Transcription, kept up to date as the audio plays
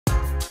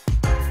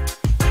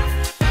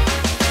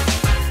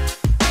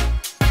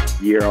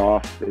year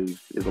off is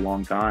a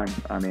long time.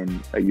 I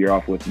mean, a year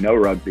off with no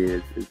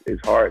rugby is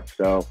hard.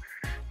 So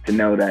to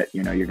know that,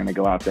 you know, you're going to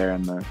go out there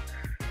and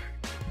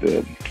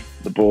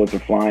the bullets are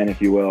flying,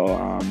 if you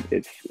will,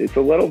 it's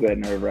a little bit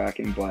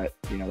nerve-wracking, but,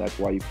 you know, that's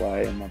why you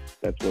play and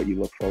that's what you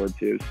look forward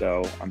to.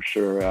 So I'm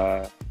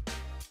sure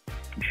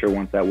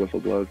once that whistle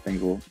blows,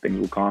 things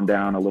will calm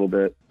down a little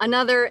bit.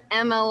 Another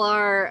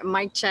MLR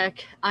Mic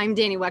Check. I'm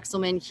Dani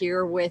Wexelman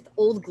here with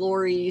Old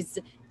Glory's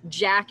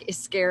Jack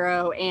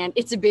Iscaro, and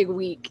it's a big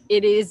week.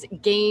 It is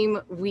game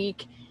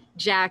week.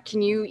 Jack,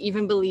 can you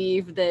even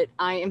believe that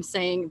I am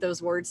saying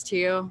those words to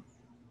you?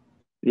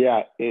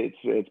 Yeah,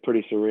 it's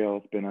pretty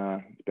surreal.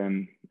 It's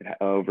been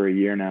over a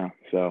year now,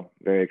 so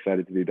very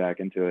excited to be back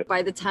into it.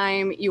 By the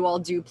time you all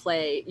do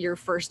play your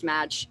first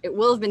match, it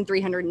will have been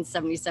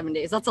 377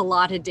 days. That's a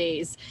lot of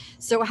days.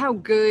 So how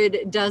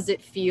good does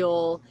it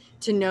feel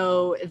to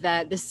know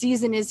that the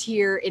season is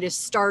here, it is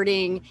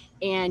starting,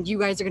 and you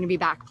guys are going to be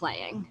back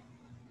playing?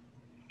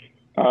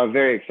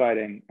 Very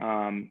exciting.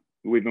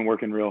 We've been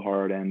working real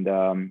hard,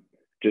 and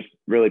just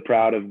really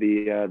proud of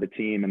the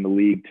team and the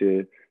league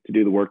to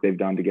do the work they've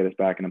done to get us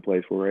back in a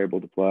place where we're able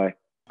to play.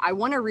 I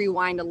want to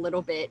rewind a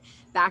little bit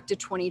back to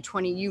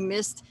 2020. You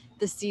missed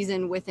the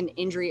season with an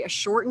injury, a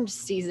shortened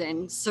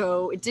season,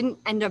 so it didn't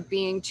end up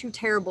being too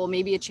terrible,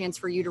 maybe a chance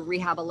for you to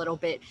rehab a little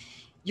bit.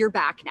 You're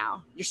back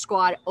now. Your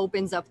squad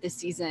opens up this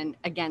season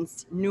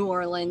against New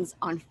Orleans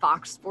on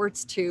Fox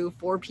Sports 2,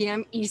 4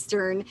 p.m.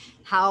 Eastern.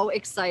 How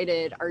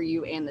excited are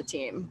you and the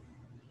team?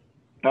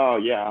 Oh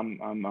yeah,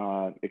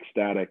 I'm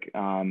ecstatic.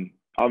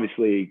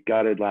 Obviously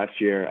gutted last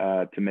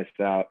year to miss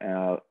out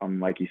on,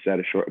 like you said,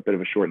 a bit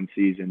of a shortened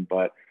season,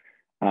 but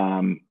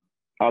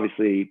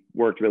obviously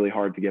worked really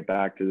hard to get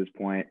back to this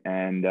point.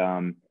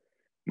 And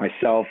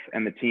myself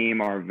and the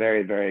team are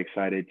very, very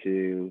excited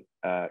to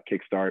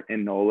kickstart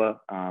in NOLA.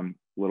 A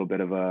little bit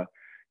of a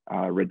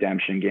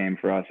redemption game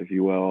for us, if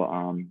you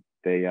will.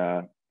 They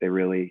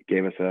really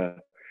gave us a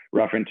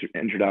rough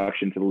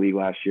introduction to the league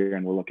last year,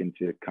 and we're looking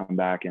to come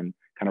back and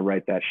kind of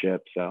right that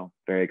ship. So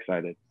very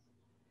excited.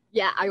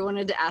 Yeah, I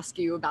wanted to ask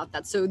you about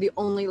that. So the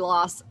only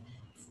loss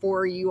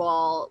for you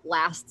all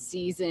last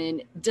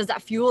season, does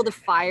that fuel the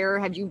fire?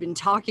 Have you been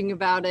talking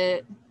about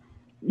it?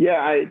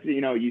 Yeah,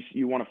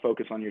 you want to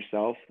focus on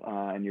yourself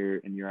and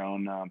your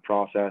own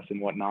process and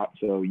whatnot,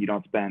 so you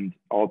don't spend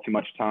all too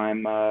much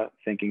time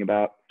thinking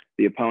about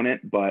the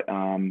opponent. But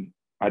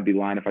I'd be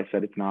lying if I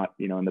said it's not,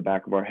 in the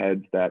back of our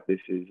heads that this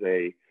is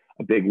a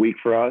big week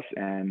for us,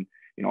 and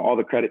all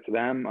the credit to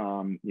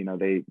them.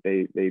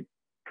 They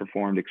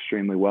performed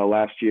extremely well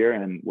last year,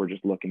 and we're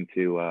just looking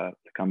to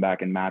come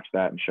back and match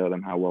that and show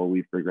them how well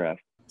we've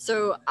progressed.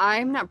 So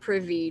I'm not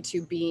privy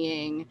to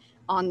being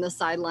on the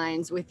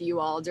sidelines with you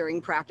all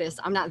during practice.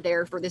 I'm not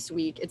there for this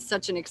week. It's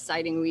such an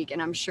exciting week,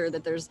 and I'm sure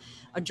that there's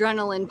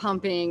adrenaline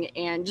pumping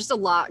and just a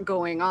lot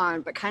going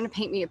on, but kind of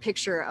paint me a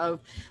picture of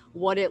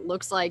what it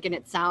looks like and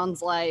it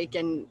sounds like,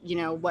 and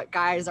what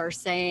guys are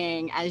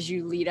saying as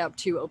you lead up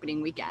to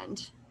opening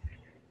weekend.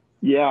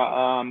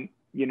 Yeah,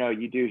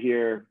 you do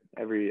hear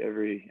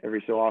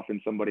every so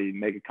often somebody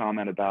make a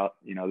comment about,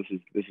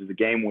 this is a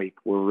game week.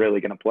 We're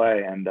really going to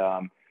play. And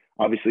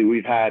obviously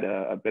we've had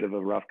a bit of a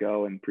rough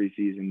go in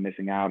preseason,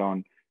 missing out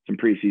on some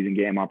preseason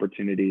game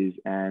opportunities.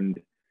 And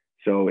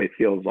so it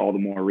feels all the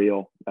more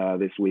real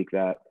this week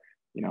that,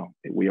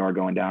 we are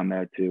going down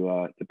there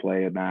to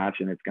play a match,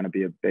 and it's going to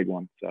be a big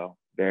one. So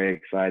very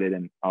excited.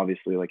 And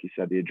obviously, like you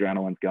said, the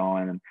adrenaline's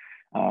going, and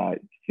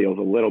it feels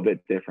a little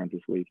bit different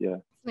this week. Yeah.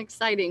 It's an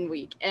exciting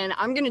week, and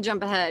I'm going to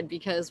jump ahead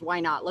because why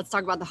not? Let's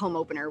talk about the home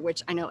opener,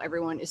 which I know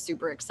everyone is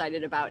super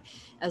excited about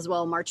as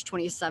well. March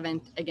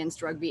 27th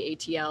against Rugby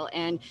ATL,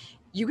 and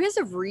you guys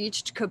have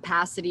reached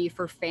capacity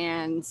for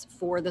fans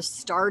for the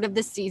start of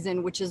the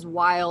season, which is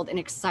wild and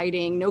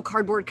exciting. No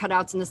cardboard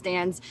cutouts in the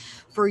stands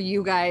for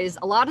you guys.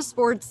 A lot of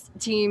sports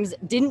teams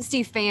didn't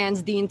see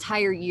fans the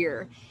entire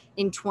year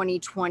in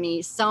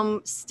 2020.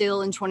 Some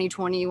still in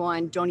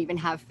 2021 don't even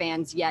have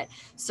fans yet.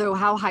 So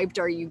how hyped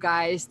are you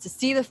guys to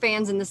see the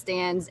fans in the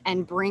stands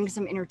and bring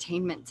some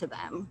entertainment to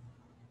them?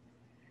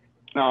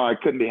 No, I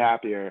couldn't be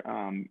happier.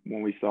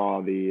 When we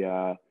saw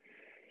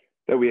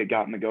that we had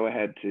gotten the go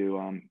ahead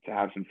to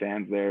have some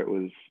fans there, it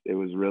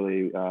was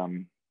really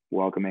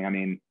welcoming. I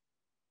mean,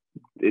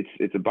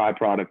 it's a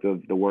byproduct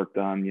of the work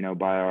done,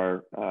 by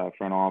our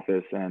front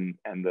office and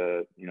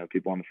the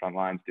people on the front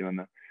lines doing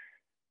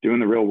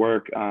the real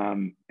work,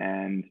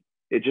 and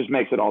it just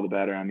makes it all the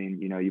better. I mean,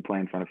 you play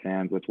in front of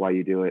fans. That's why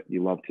you do it.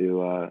 You love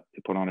to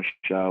put on a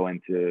show, and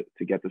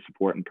to get the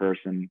support in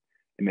person,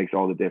 it makes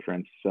all the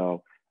difference.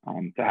 So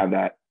to have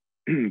that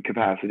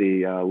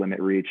capacity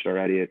limit reached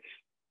already,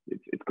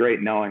 it's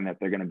great knowing that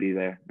they're going to be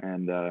there,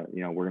 and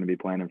we're going to be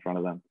playing in front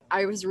of them.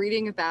 I was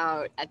reading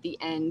about at the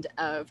end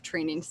of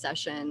training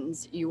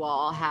sessions, you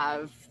all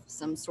have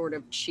some sort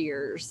of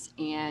cheers,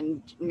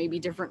 and maybe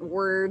different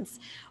words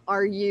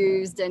are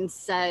used and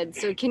said.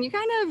 So can you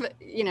kind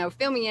of,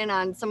 fill me in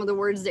on some of the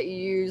words that you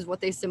use, what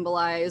they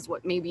symbolize,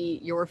 what maybe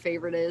your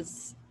favorite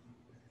is?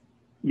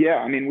 Yeah,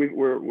 I mean,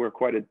 we're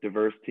quite a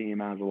diverse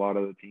team, as a lot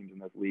of the teams in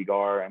this league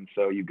are, and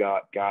so you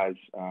got guys,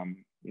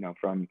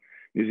 from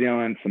New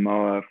Zealand,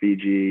 Samoa,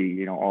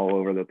 Fiji, all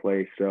over the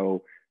place.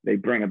 So they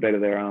bring a bit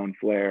of their own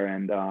flair,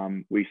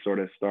 and we sort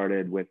of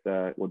started with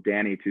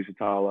Dani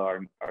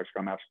Tusitala, our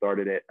scrum half,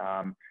 started it.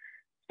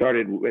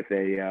 Started with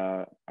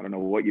I don't know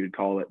what you'd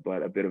call it,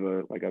 but a bit of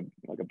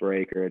a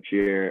break or a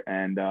cheer,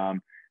 and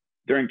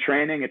during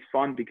training, it's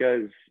fun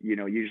because,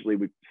 usually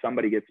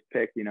somebody gets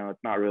picked,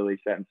 it's not really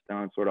set in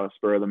stone, sort of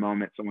spur of the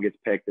moment. Someone gets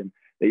picked and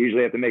they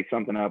usually have to make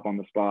something up on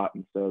the spot.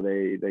 And so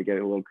they get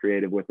a little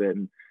creative with it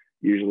and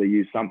usually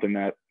use something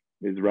that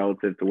is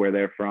relative to where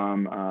they're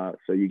from.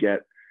 So you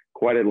get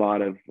quite a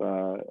lot of,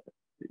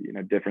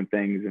 different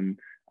things. And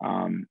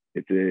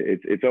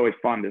it's always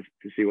fun to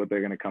see what they're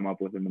going to come up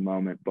with in the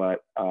moment.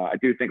 But I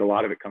do think a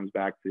lot of it comes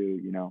back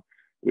to,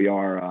 we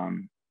are,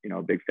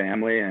 a big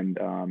family,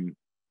 and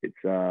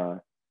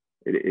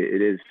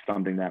it is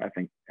something that I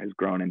think has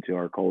grown into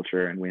our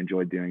culture, and we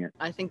enjoy doing it.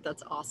 I think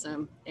that's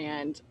awesome.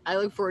 And I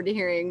look forward to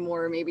hearing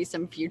more, maybe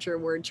some future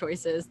word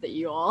choices that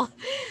you all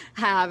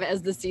have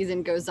as the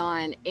season goes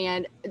on.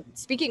 And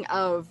speaking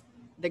of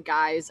the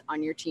guys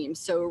on your team,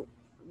 so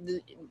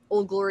the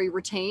Old Glory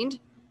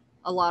retained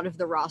a lot of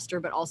the roster,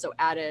 but also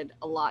added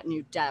a lot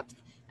new depth.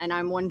 And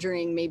I'm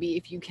wondering maybe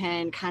if you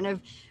can kind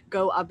of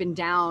go up and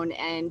down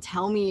and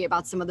tell me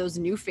about some of those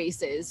new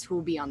faces who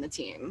will be on the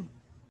team.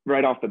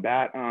 Right off the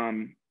bat,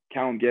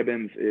 Callum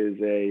Gibbons is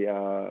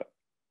a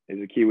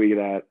Kiwi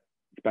that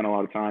spent a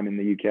lot of time in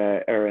the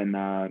UK or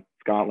in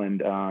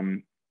Scotland,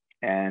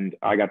 and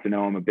I got to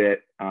know him a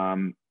bit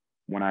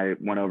when I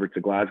went over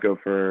to Glasgow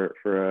for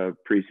a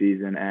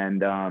preseason.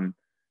 And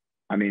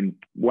I mean,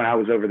 when I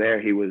was over there,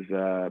 he was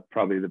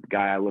probably the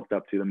guy I looked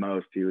up to the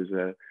most. He was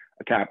a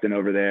captain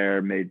over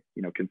there, made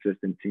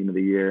consistent team of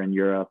the year in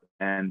Europe,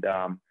 and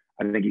I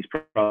think he's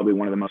probably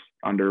one of the most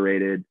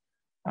underrated,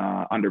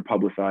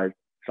 underpublicized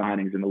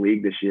signings in the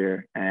league this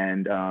year.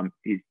 And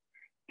he's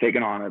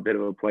taken on a bit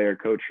of a player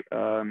coach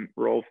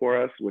role for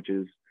us, which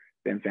has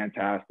been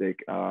fantastic.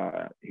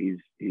 He's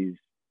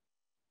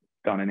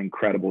done an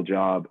incredible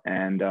job,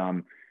 and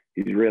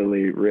he's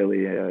really,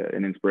 really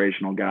an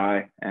inspirational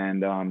guy.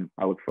 And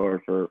I look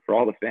forward for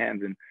all the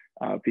fans and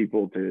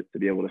people to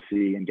be able to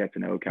see and get to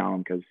know Callum,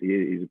 because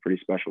he's a pretty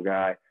special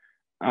guy.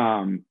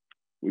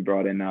 We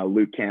brought in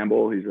Luke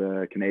Campbell, who's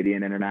a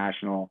Canadian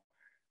international,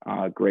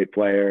 great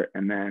player.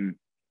 And then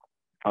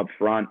up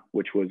front,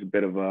 which was a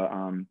bit of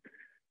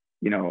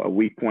a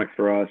weak point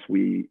for us,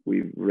 we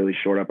really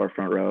shored up our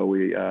front row.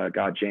 We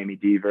got Jamie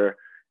Deaver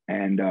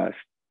and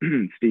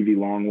Stevie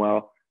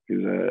Longwell,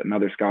 who's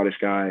another Scottish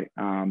guy,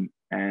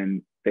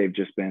 and they've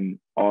just been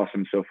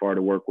awesome so far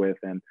to work with,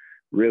 and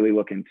really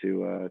looking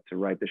to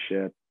right the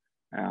ship.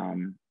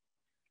 To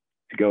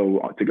go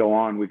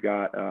on, we've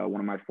got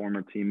one of my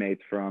former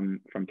teammates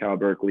from Cal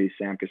Berkeley,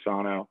 Sam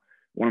Casano,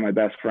 one of my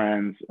best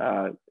friends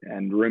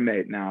and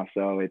roommate now.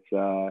 So it's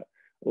a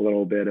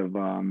little bit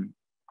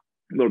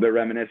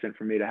reminiscent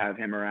for me to have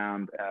him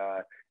around.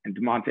 And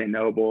DeMonte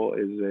Noble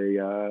is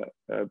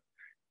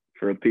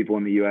for people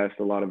in the U.S.,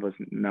 a lot of us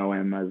know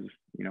him as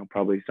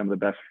probably some of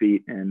the best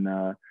feet in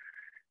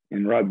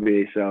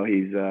rugby. So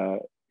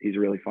he's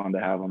really fun to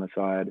have on the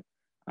side.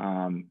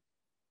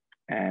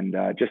 And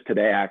just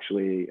today,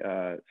 actually,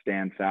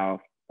 Stan South,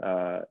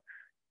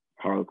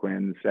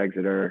 Harlequins,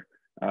 Exeter,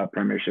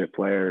 Premiership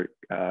player,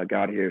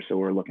 got here. So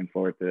we're looking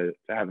forward to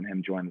having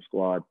him join the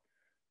squad.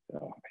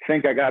 So I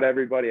think I got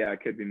everybody. I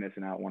could be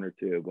missing out one or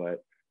two, but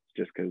it's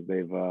just because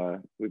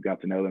we've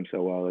got to know them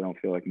so well. They don't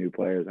feel like new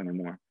players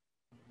anymore.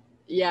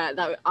 Yeah,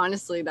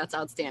 honestly, that's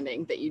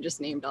outstanding that you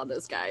just named all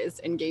those guys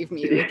and gave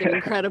me an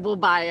incredible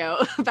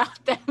bio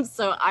about them.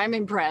 So I'm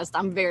impressed.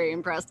 I'm very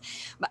impressed.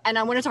 And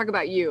I want to talk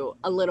about you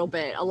a little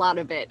bit, a lot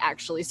of it,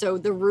 actually. So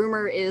the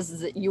rumor is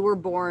that you were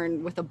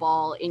born with a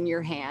ball in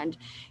your hand.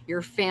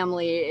 Your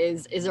family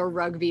is a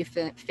rugby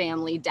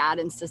family. Dad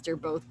and sister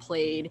both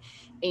played.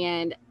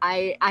 And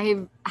I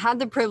have had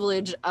the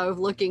privilege of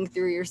looking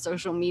through your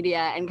social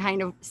media and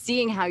kind of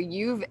seeing how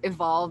you've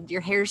evolved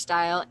your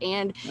hairstyle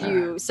and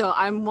you. So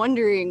I'm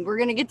wondering, we're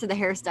going to get to the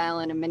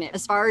hairstyle in a minute.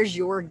 As far as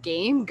your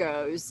game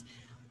goes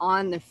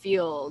on the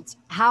field,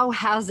 how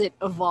has it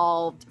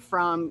evolved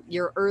from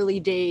your early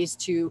days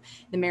to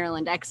the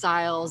Maryland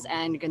Exiles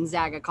and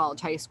Gonzaga College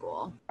High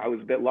School? I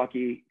was a bit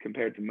lucky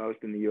compared to most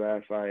in the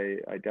U.S. I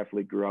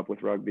definitely grew up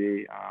with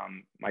rugby.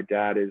 My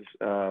dad is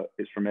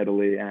from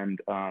Italy and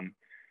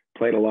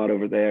played a lot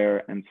over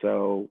there. And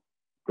so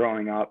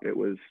growing up, it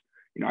was,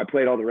 I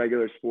played all the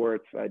regular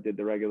sports. I did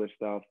the regular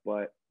stuff,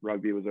 but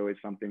rugby was always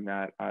something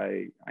that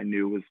I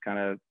knew was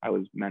I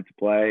was meant to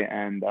play.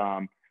 And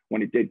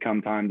when it did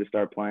come time to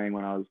start playing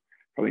when I was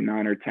probably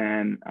 9 or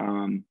 10,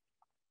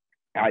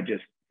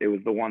 it was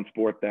the one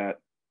sport that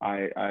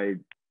I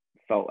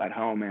felt at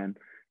home in.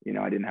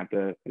 I didn't have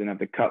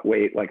to cut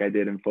weight like I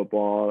did in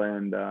football.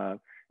 And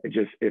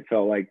it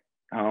felt like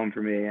home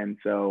for me. And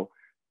so,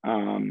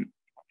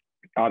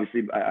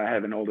 obviously, I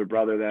have an older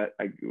brother that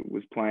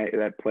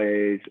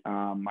plays.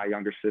 My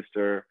younger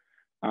sister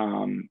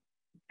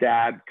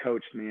dad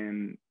coached me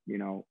in,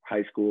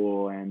 high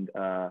school, and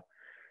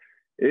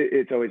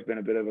it's always been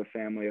a bit of a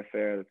family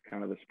affair. That's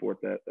kind of the sport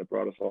that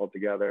brought us all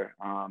together.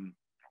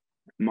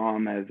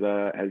 Mom has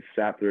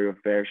sat through a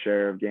fair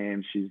share of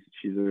games. She's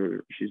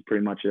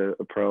pretty much a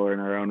pro in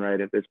her own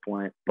right at this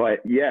point.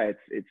 But yeah,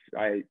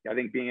 I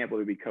think being able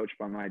to be coached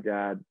by my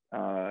dad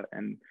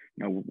and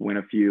win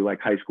a few like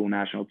high school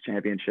national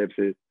championships,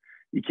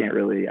 you can't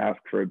really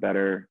ask for a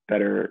better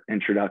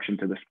introduction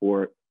to the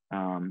sport.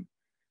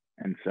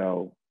 And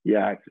so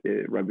yeah,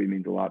 rugby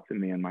means a lot to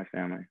me and my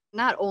family.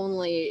 Not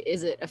only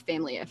is it a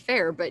family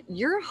affair, but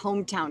you're a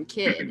hometown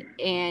kid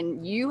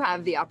and you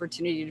have the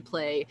opportunity to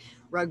play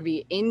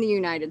rugby in the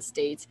United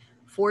States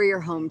for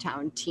your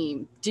hometown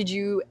team. Did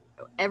you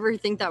ever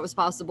think that was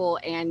possible?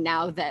 And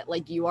now that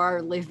like you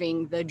are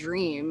living the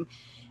dream,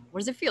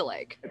 what does it feel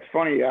like? It's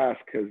funny you ask,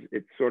 because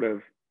it's sort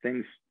of,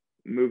 things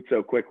moved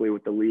so quickly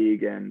with the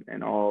league and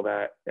all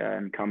that,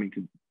 and coming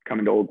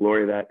to Old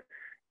Glory, that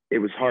it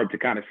was hard to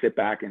kind of sit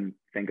back and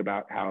think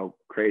about how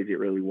crazy it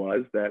really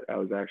was that I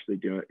was actually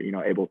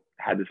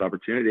had this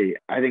opportunity.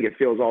 I think it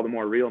feels all the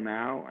more real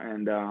now.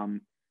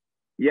 And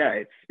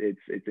yeah,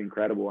 it's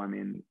incredible. I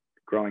mean,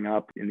 growing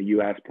up in the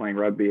US playing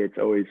rugby, it's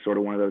always sort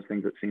of one of those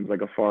things that seems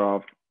like a far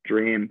off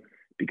dream,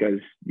 because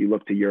you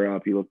look to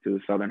Europe, you look to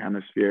the Southern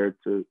Hemisphere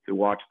to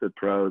watch the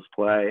pros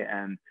play.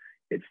 And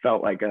it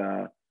felt like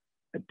a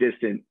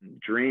distant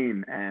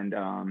dream. And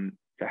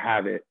to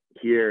have it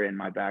here in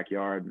my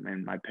backyard,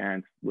 and my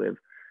parents live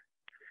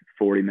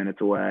 40 minutes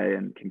away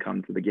and can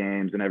come to the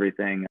games and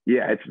everything.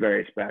 Yeah, it's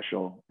very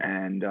special.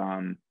 And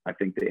I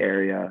think the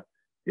area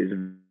is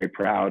a very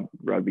proud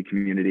rugby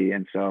community.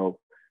 And so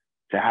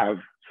to have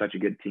such a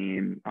good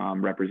team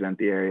represent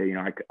the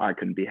area, I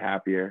couldn't be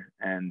happier.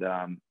 And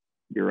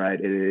you're right,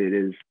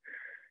 it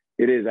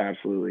is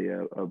absolutely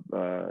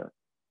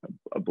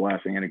a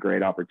blessing and a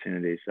great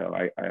opportunity. So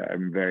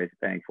I'm very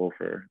thankful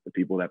for the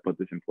people that put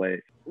this in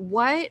place.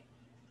 What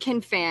can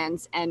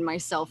fans and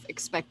myself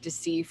expect to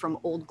see from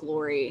Old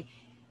Glory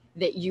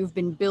that you've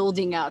been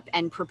building up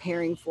and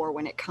preparing for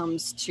when it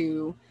comes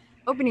to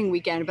opening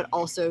weekend, but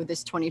also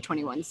this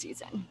 2021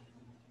 season?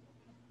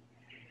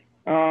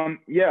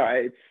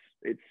 Yeah,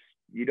 it's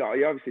you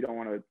obviously don't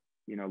want to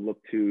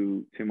look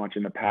too much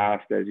in the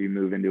past as you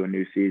move into a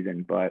new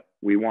season, but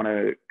we want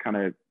to kind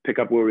of pick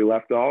up where we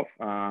left off.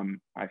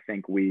 I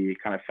think we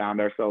kind of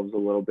found ourselves a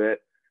little bit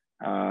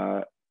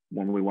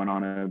when we went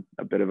on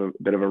a bit of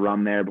a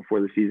run there before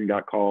the season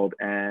got called,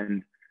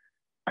 and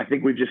I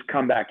think we've just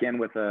come back in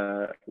with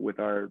a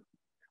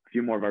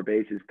few more of our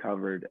bases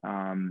covered.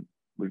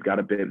 We've got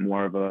a bit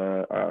more of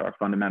our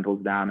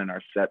fundamentals down in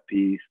our set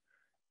piece,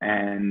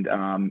 and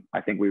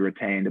I think we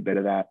retained a bit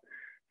of that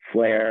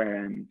flair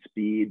and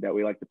speed that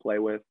we like to play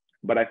with.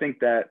 But I think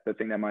that the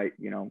thing that might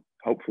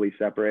hopefully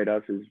separate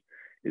us is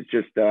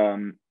just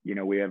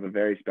we have a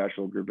very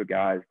special group of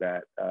guys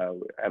that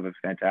have a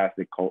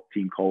fantastic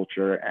team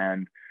culture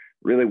and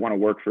really want to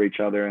work for each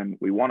other, and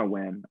we want to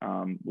win.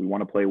 We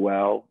want to play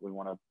well. We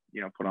want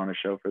to put on a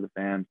show for the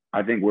fans.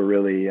 I think we're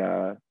really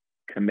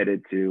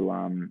committed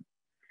to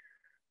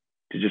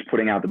just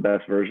putting out the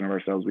best version of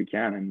ourselves we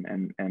can,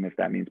 and if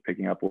that means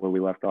picking up where we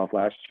left off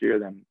last year,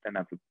 then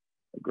that's a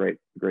great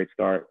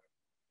start.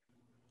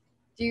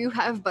 Do you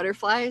have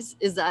butterflies?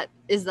 Is that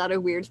a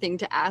weird thing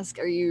to ask?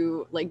 Are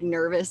you like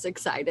nervous,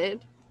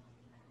 excited?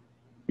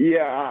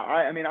 Yeah,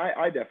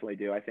 I definitely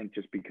do. I think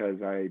just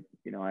because I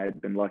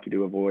had been lucky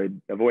to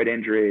avoid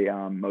injury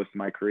most of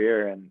my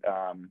career, and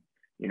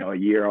a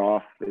year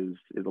off is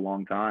a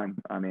long time.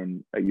 I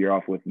mean, a year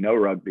off with no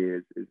rugby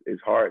is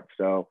hard.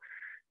 So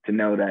to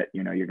know that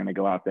you're going to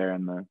go out there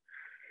and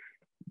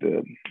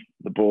the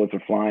bullets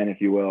are flying, if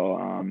you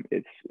will,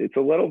 it's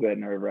a little bit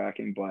nerve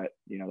wracking, but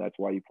that's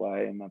why you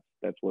play, and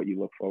that's what you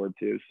look forward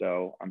to.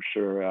 So I'm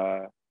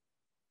sure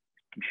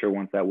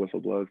once that whistle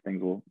blows,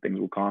 things will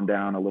calm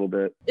down a little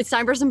bit. It's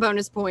time for some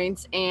bonus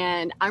points,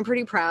 and I'm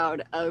pretty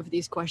proud of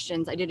these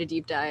questions. I did a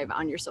deep dive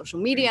on your social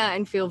media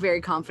and feel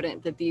very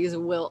confident that these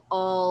will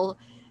all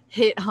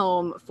hit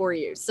home for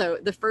you. So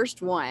the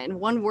first one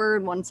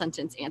word, one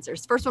sentence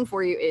answers. First one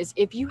for you is,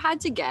 if you had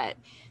to get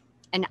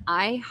an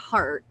I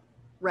Heart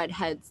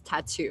Redheads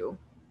tattoo,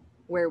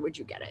 where would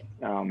you get it?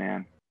 Oh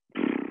man,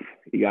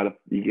 you gotta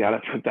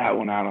put that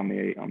one out on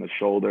the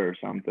shoulder or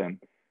something.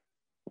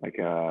 Like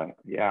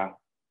yeah,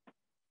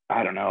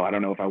 I don't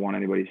know if I want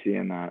anybody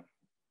seeing that.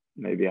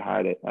 Maybe I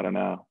hide it. I don't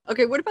know.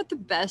 Okay, what about the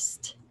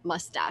best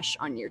mustache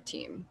on your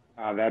team?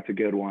 That's a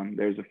good one.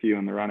 There's a few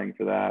in the running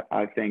for that.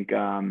 I think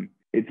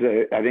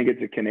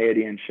it's a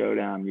Canadian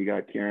showdown. You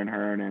got Kieran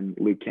Hearn and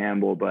Luke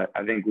Campbell, but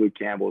I think Luke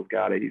Campbell's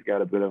got it. He's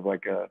got a bit of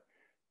like a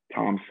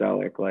Tom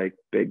Selleck, like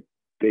big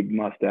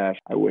mustache.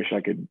 I wish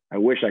I could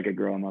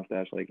grow a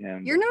mustache like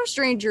him. You're no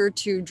stranger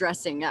to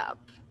dressing up.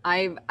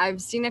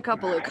 I've seen a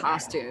couple of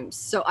costumes,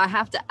 so I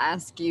have to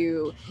ask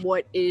you,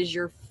 what is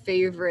your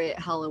favorite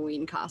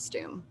Halloween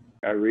costume?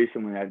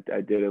 Recently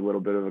I did a little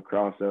bit of a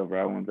crossover.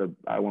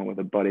 I went with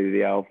a Buddy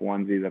the Elf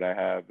onesie that I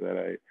have, that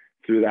I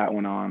threw that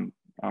one on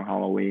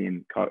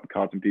Halloween,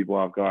 caught some people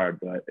off guard,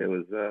 but it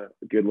was a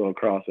good little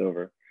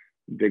crossover.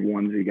 big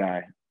onesie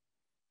guy.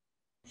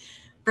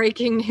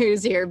 Breaking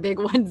news here, big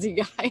onesie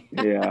guy.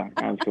 Yeah,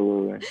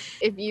 absolutely.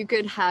 If you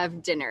could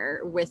have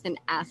dinner with an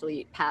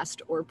athlete,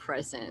 past or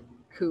present,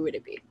 who would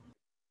it be?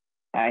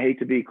 I hate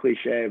to be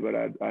cliche, but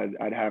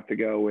I'd have to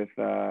go with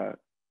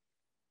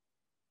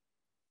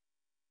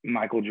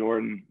Michael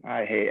Jordan.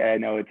 I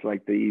know it's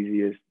like the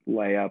easiest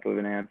layup of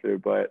an answer,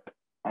 but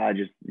I'd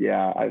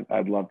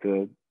love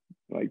to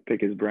like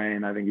pick his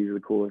brain. I think he's the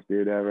coolest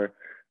dude ever.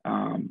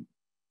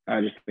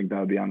 I just think that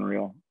would be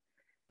unreal.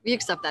 We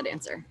accept that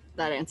answer.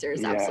 That answer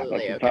is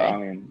absolutely okay. I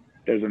mean,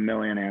 there's a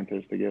million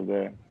answers to give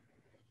there.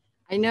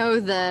 I know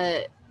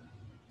that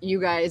you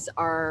guys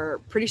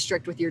are pretty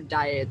strict with your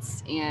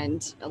diets,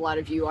 and a lot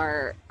of you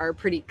are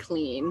pretty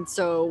clean.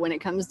 So when it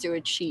comes to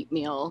a cheat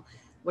meal,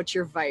 what's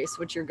your vice?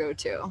 What's your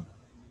go-to?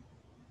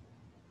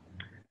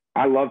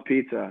 I love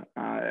pizza.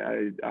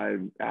 I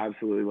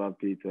absolutely love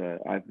pizza.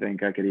 I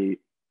think I could eat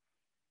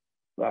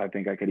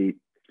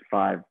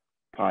 5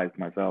 pies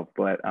myself,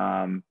 but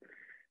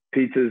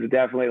pizza is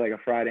definitely like a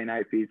Friday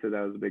night pizza.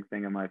 That was a big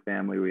thing in my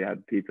family. We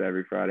had pizza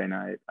every Friday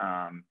night.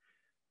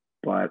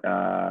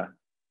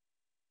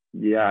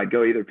 Yeah, I'd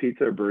go either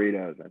pizza or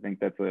burritos. I think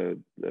that's a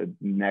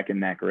neck and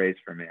neck race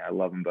for me. I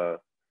love them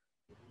both.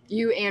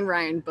 You and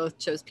Ryan both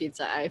chose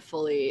pizza. I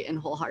fully and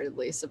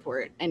wholeheartedly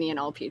support any and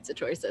all pizza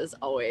choices,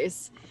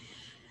 always.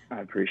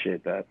 I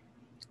appreciate that.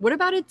 What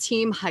about a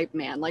team hype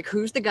man? Like,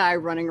 who's the guy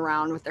running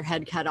around with their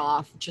head cut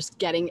off, just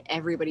getting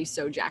everybody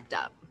so jacked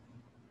up?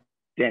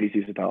 Dani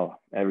Wexelman,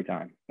 every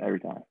time.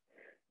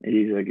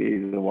 He's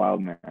a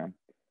wild man.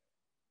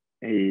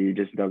 He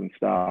just doesn't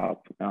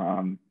stop.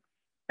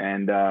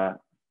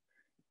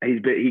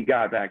 He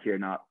got back here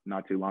not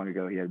too long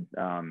ago. He had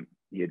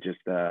just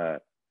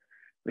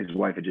his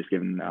wife had just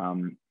given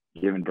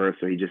birth,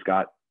 so he just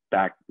got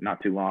back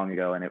not too long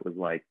ago, and it was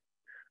like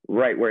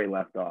right where he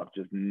left off.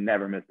 Just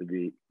never missed a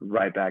beat.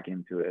 Right back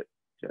into it.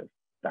 Just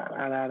da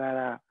da da da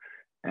da.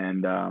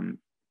 And I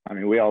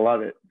mean, we all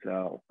love it,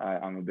 so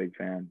I'm a big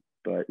fan.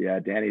 But yeah,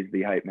 Dani's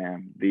the hype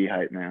man.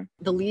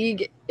 The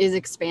league is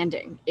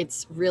expanding.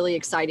 It's really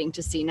exciting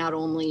to see, not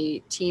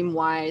only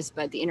team-wise,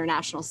 but the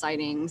international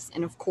sightings,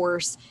 and of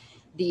course,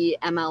 the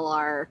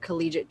MLR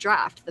collegiate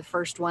draft, the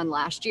first one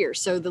last year.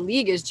 So the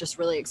league is just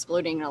really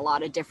exploding in a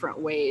lot of different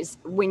ways.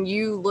 When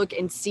you look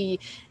and see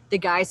the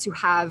guys who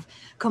have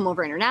come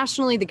over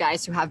internationally, the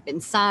guys who have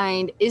been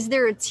signed, is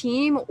there a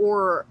team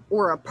or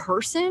a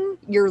person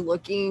you're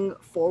looking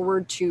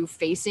forward to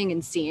facing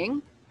and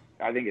seeing?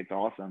 I think it's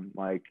awesome.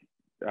 Like,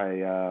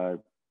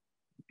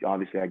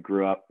 obviously I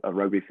grew up a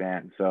rugby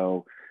fan,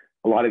 so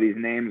a lot of these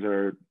names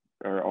are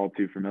all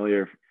too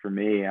familiar for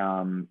me.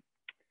 In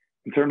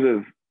terms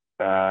of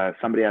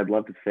somebody I'd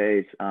love to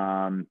face,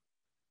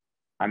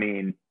 I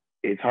mean,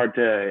 it's hard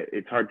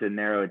to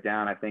narrow it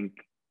down. I think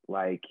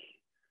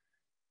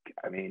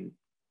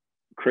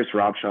Chris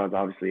Robshaw is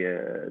obviously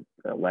a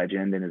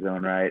legend in his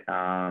own right.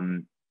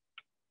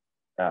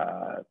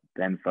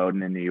 Ben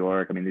Foden in New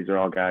York. I mean, these are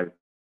all guys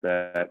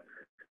that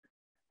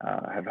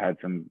have had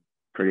some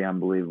pretty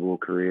unbelievable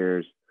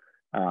careers.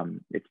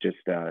 It's just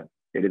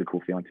it is a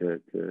cool feeling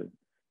to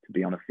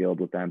be on the field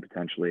with them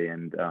potentially,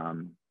 and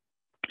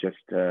just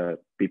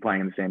be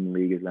playing in the same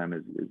league as them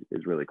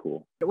is really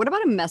cool. What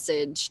about a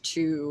message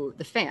to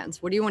the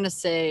fans? What do you want to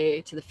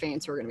say to the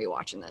fans who are going to be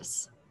watching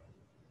this?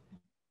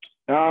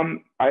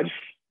 I just,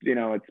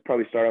 it's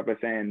probably start off by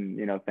saying,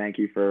 thank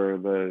you for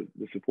the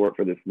support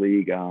for this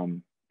league.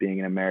 Being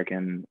an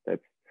American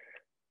that's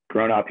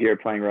grown up here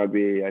playing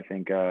rugby, I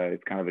think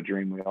it's kind of a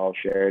dream we all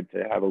shared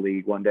to have a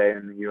league one day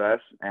in the U.S.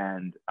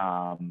 and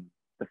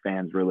the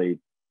fans really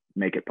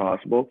make it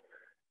possible.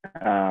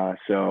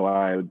 So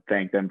I would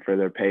thank them for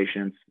their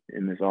patience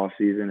in this off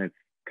season. It's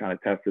kind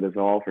of tested us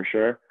all for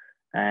sure.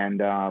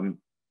 And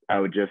I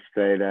would just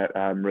say that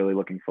I'm really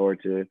looking forward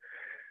to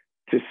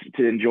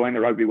enjoying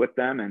the rugby with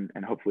them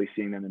and hopefully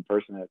seeing them in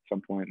person at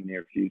some point in the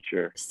near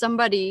future.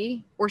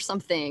 Somebody or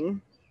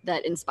something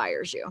that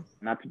inspires you.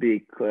 Not to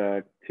be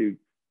too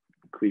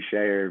cliche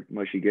or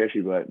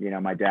mushy-gushy, but,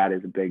 my dad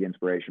is a big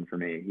inspiration for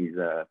me. He's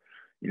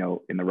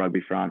in the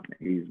rugby front,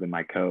 he's been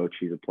my coach.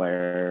 He was a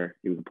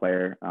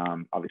player.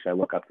 Obviously I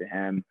look up to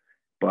him,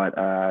 but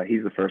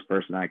he's the first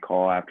person I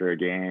call after a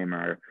game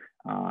or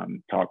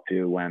talk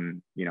to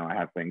when, I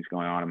have things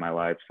going on in my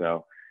life.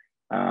 So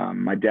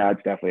my dad's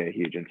definitely a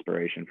huge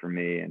inspiration for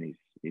me, and he's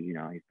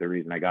the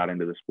reason I got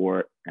into the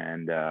sport,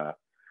 and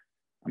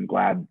I'm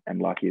glad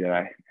and lucky that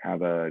I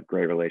have a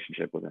great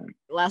relationship with him.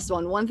 Last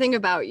one thing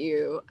about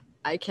you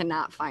I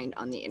cannot find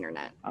on the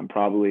internet. I'm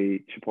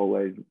probably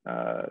Chipotle's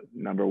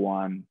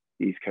 #1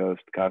 East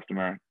Coast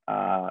customer.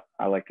 I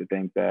like to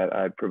think that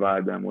I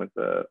provide them with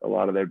a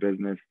lot of their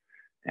business,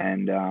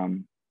 and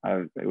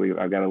I've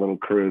got a little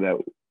crew that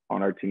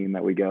on our team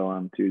that we go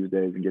on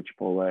Tuesdays and get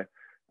Chipotle.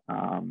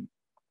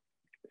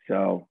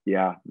 So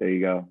yeah, there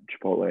you go.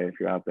 Chipotle, if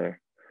you're out there,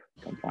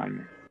 come find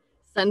me.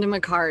 Send him a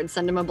card,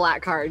 send him a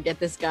black card, get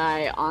this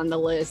guy on the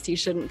list. He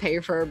shouldn't pay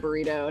for a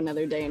burrito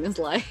another day in his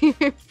life.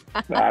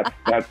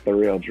 That's the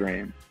real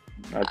dream.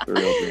 That's the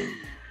real dream.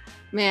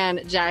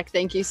 Man, Jack,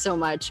 thank you so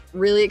much.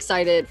 Really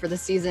excited for the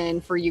season,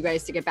 for you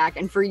guys to get back,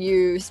 and for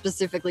you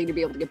specifically to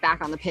be able to get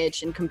back on the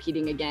pitch and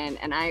competing again.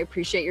 And I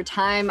appreciate your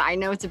time. I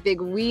know it's a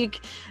big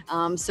week,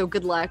 so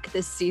good luck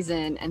this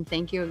season, and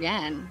thank you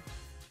again.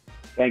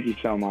 Thank you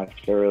so much.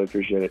 I really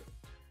appreciate it.